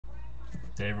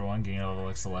Hey everyone, Getting Level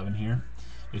X11 here.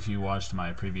 If you watched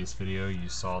my previous video, you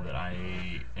saw that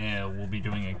I will be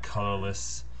doing a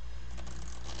colorless,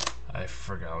 I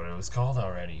forgot what it was called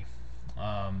already,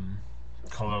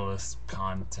 colorless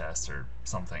contest or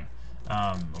something,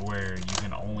 where you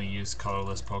can only use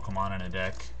colorless Pokemon in a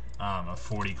deck of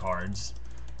 40 cards,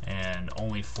 and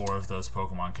only 4 of those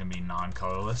Pokemon can be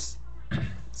non-colorless.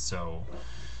 So,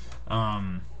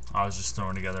 I was just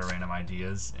throwing together random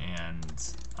ideas,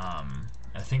 and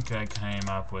I think I came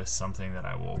up with something that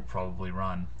I will probably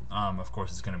run. Of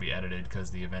course, it's going to be edited because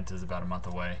the event is about a month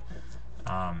away.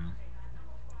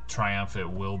 Triumphant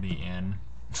will be in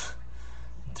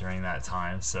during that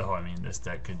time, so I mean, this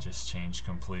deck could just change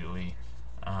completely.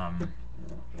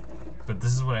 But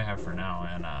this is what I have for now,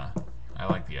 and I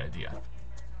like the idea.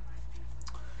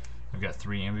 I've got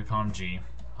 3 Ambipom G,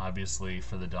 obviously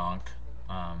for the donk,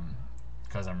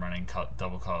 because I'm running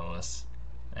double colorless,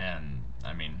 and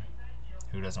I mean,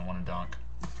 who doesn't want a donk?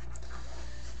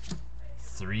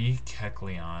 3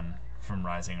 Kecleon from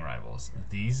Rising Rivals.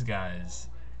 These guys,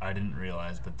 I didn't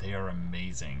realize, but they are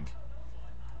amazing.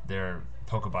 Their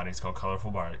Pokebody is called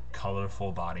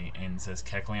Colorful Body, and it says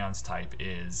Kecleon's type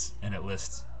is, and it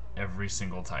lists every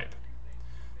single type.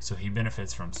 So he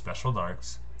benefits from Special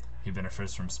Darks, he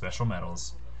benefits from Special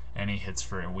Metals, and he hits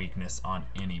for a weakness on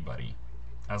anybody,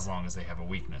 as long as they have a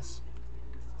weakness,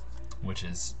 which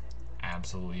is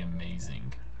absolutely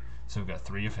amazing. So we've got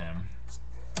 3 of him,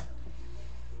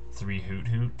 3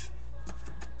 Hoot,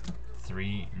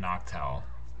 3 Noctowl.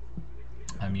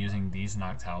 I'm using these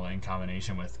Noctowl in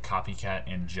combination with Copycat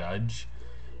and Judge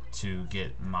to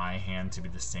get my hand to be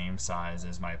the same size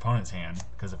as my opponent's hand,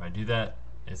 because if I do that,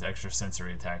 his extra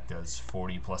sensory attack does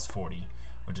 40 plus 40,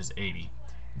 which is 80.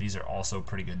 These are also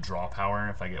pretty good draw power.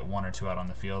 If I get 1 or 2 out on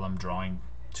the field, I'm drawing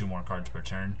 2 more cards per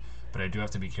turn, but I do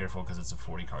have to be careful because it's a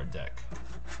 40 card deck.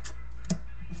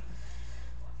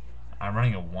 I'm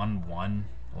running a 1/1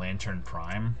 Lantern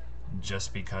Prime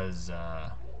just because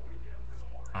I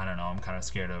don't know, I'm kind of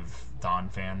scared of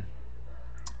Donphan.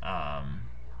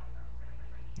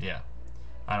 Yeah,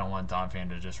 I don't want Donphan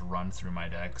to just run through my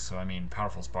deck, so I mean,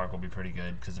 Powerful Spark will be pretty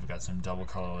good because I've got some double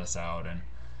colorless out and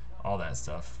all that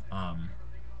stuff.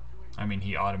 I mean,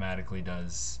 he automatically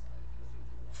does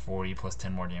 40 plus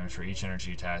 10 more damage for each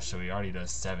energy attached, so he already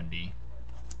does 70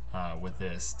 with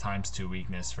this, times 2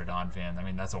 weakness for Donphan. I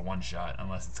mean, that's a one-shot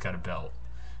unless it's got a belt,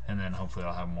 and then hopefully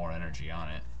I'll have more energy on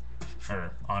it,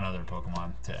 or on other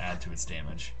Pokemon to add to its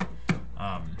damage.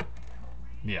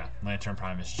 Yeah, Lantern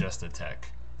Prime is just a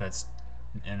tech. That's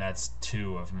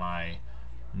 2 of my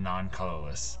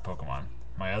non-colorless Pokemon.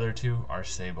 My other 2 are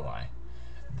Sableye.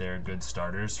 They're good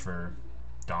starters for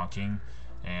donking,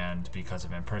 and because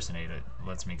of Impersonate, it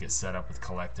lets me get set up with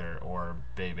Collector or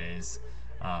Bebe's.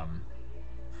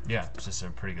 Yeah, it's just a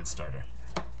pretty good starter.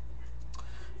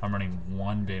 I'm running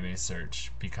 1 Bebe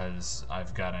Search because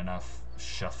I've got enough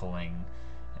shuffling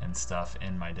and stuff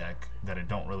in my deck that I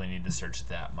don't really need to search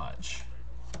that much.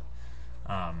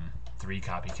 3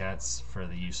 Copycats for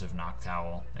the use of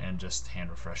Noctowl and just hand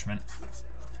refreshment.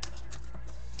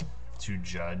 2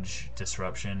 Judge,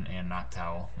 Disruption, and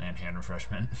Noctowl and hand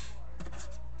refreshment.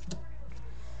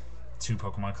 2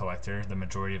 Pokemon Collector. The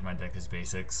majority of my deck is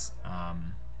basics,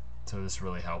 so this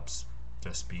really helps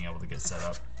just being able to get set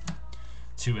up.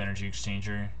 2 Energy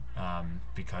Exchanger,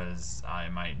 because I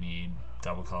might need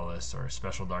double colorless or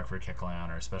special dark for Kecleon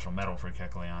or special metal for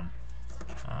Kecleon.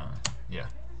 Yeah.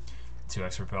 2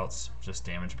 Expert Pelts, just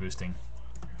damage boosting.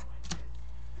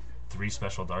 3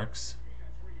 Special Darks.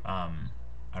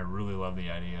 I really love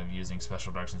the idea of using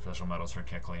special darks and special metals for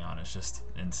Kecleon. It's just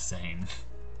insane.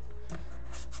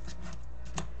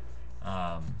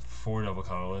 4 double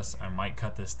colorless. I might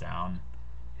cut this down.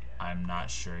 I'm not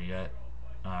sure yet.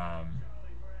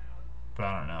 But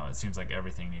I don't know. It seems like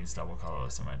everything needs double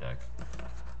colorless in my deck.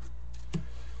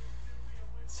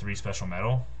 3 special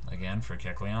metal, again for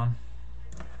Kecleon.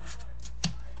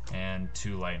 And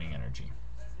 2 lightning energy.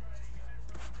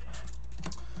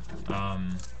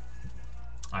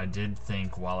 I did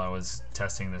think while I was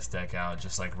testing this deck out,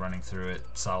 just like running through it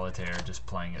solitaire, just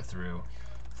playing it through,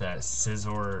 that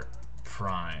Scizor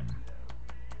Prime,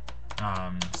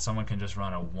 someone can just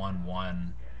run a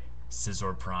 1/1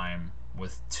 Scizor Prime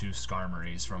with 2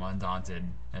 Skarmories from Undaunted,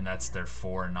 and that's their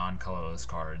 4 non-colorless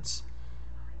cards.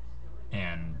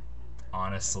 And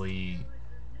honestly,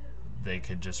 they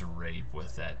could just rape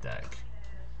with that deck.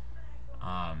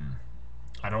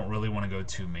 I don't really want to go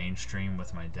too mainstream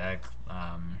with my deck.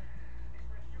 I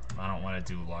don't want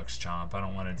to do Lux Chomp. I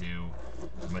don't want to do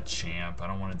Machamp. I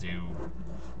don't want to do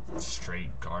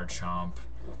straight Garchomp.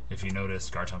 If you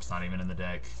notice, Garchomp's not even in the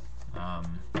deck. I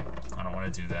don't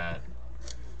want to do that.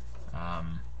 I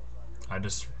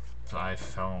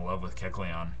fell in love with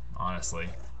Kecleon, honestly.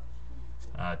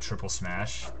 Triple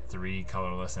Smash, 3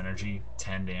 colorless energy,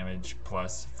 10 damage,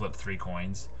 plus flip 3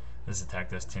 coins. This attack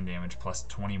does 10 damage plus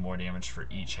 20 more damage for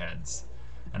each heads.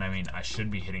 And I mean, I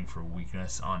should be hitting for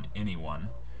weakness on anyone,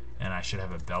 and I should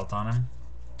have a belt on him,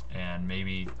 and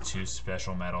maybe 2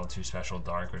 special metal, 2 special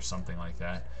dark, or something like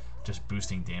that. Just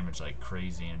boosting damage like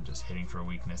crazy and just hitting for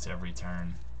weakness every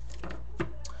turn.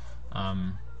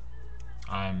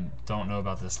 I don't know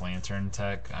about this lantern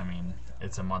tech. I mean,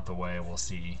 it's a month away. We'll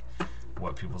see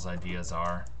what people's ideas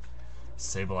are.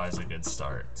 Sableye is a good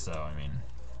start, so I mean,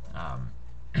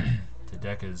 the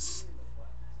deck is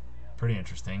pretty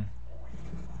interesting.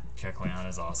 Kecleon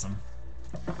is awesome.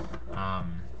 I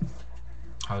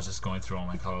was just going through all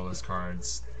my colorless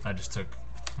cards. I just took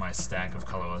my stack of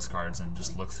colorless cards and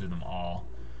just looked through them all,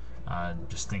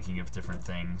 just thinking of different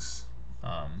things.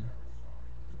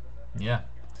 Yeah.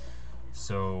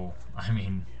 So, I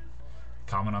mean,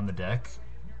 comment on the deck.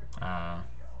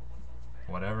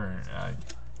 Whatever.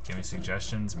 Give me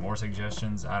suggestions, more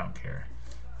suggestions. I don't care.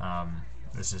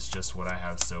 This is just what I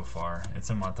have so far. It's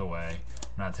a month away.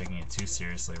 I'm not taking it too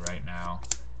seriously right now.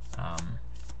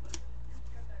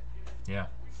 Yeah.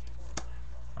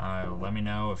 Let me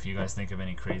know if you guys think of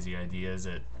any crazy ideas.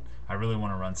 I really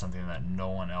want to run something that no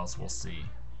one else will see.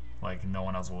 Like, no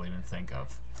one else will even think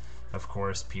of. Of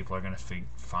course, people are going to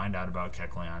find out about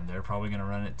Kecleon. They're probably going to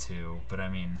run it too, but I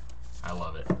mean, I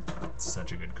love it. It's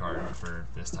such a good card for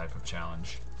this type of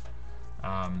challenge.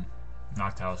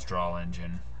 Noctowl's draw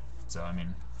engine. So, I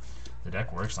mean, the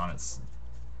deck works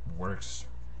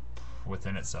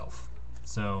within itself.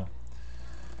 So,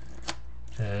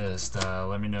 just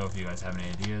let me know if you guys have any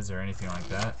ideas or anything like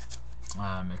that.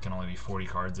 It can only be 40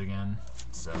 cards again.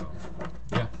 So,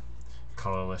 yeah.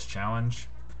 Colorless Challenge.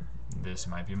 This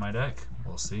might be my deck.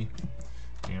 We'll see.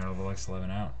 Lex 11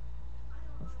 out.